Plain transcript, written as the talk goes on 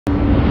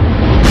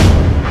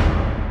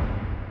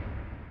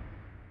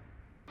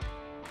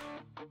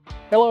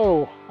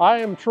Hello, I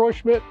am Troy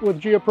Schmidt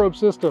with Geoprobe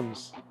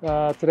Systems.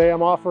 Today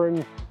I'm offering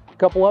a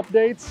couple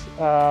updates.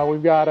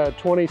 We've got a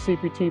 20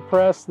 CPT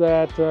press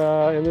that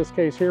in this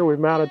case here we've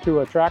mounted to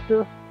a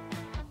tractor.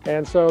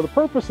 And so the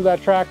purpose of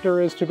that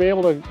tractor is to be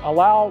able to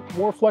allow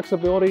more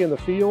flexibility in the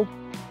field.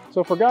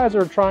 So for guys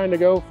that are trying to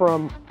go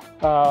from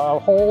one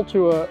hole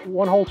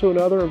to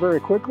another and very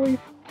quickly,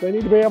 they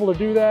need to be able to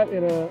do that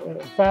in a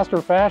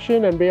faster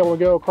fashion and be able to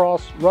go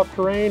across rough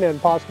terrain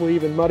and possibly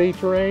even muddy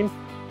terrain.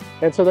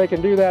 And so they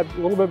can do that a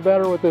little bit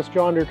better with this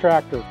John Deere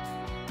tractor.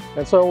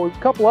 And so a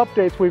couple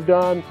updates we've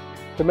done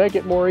to make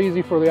it more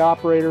easy for the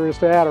operator is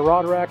to add a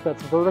rod rack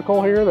that's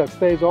vertical here that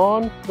stays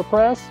on the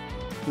press.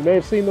 You may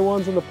have seen the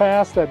ones in the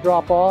past that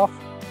drop off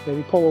and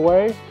you pull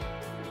away.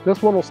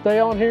 This one will stay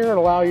on here and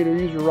allow you to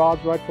use your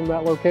rods right from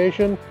that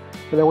location.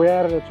 And then we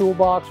added a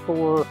toolbox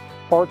for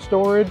part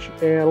storage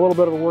and a little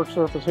bit of a work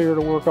surface here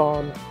to work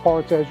on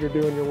parts as you're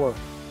doing your work.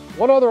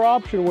 One other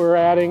option we're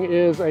adding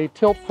is a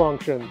tilt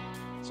function.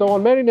 So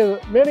on many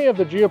of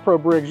the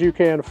Geoprobe rigs you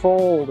can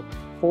fold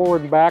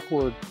forward and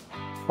backward.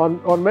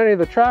 On many of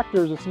the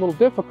tractors it's a little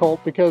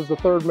difficult because the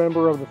third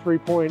member of the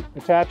 3-point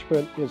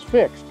attachment is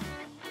fixed.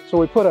 So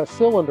we put a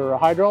cylinder, a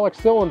hydraulic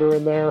cylinder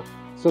in there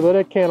so that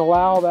it can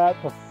allow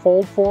that to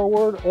fold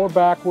forward or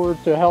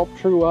backward to help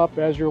true up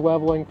as you're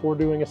leveling for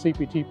doing a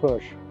CPT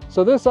push.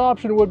 So this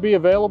option would be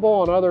available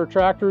on other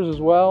tractors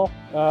as well.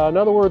 In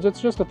other words,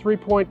 it's just a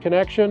 3-point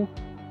connection.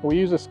 We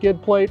use a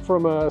skid plate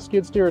from a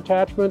skid steer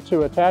attachment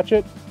to attach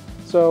it.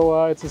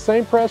 So it's the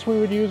same press we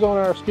would use on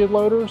our skid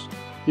loaders.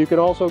 You can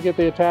also get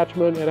the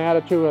attachment and add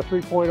it to a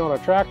 3-point on a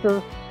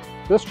tractor.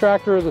 This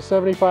tractor is a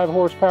 75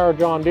 horsepower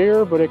John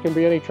Deere, but it can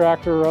be any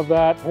tractor of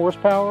that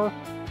horsepower.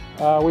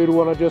 We'd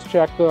want to just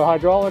check the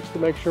hydraulics to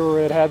make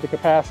sure it had the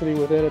capacity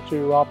within it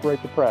to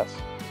operate the press.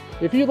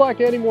 If you'd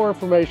like any more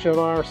information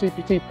on our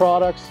CPT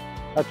products,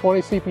 a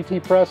 20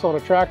 CPT press on a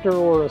tractor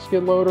or a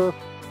skid loader,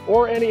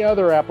 or any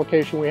other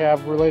application we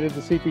have related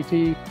to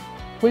CPT,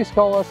 please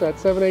call us at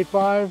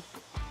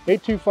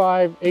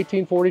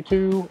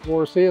 785-825-1842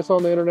 or see us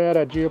on the internet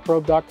at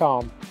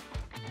geoprobe.com.